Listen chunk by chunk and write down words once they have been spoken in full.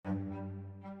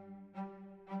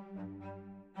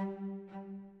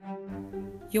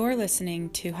You're listening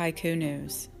to Haiku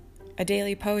News, a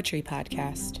daily poetry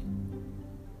podcast.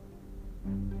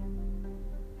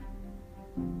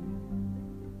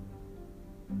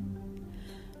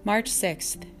 March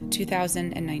 6th,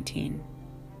 2019.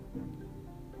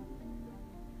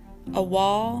 A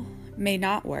wall may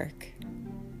not work.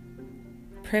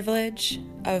 Privilege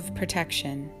of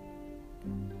protection.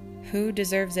 Who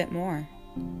deserves it more?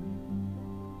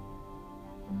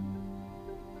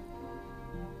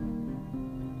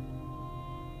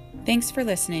 Thanks for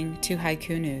listening to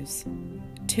Haiku News.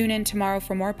 Tune in tomorrow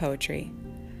for more poetry.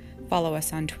 Follow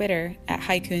us on Twitter at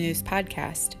Haiku News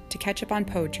Podcast to catch up on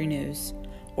poetry news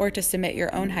or to submit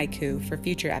your own haiku for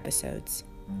future episodes.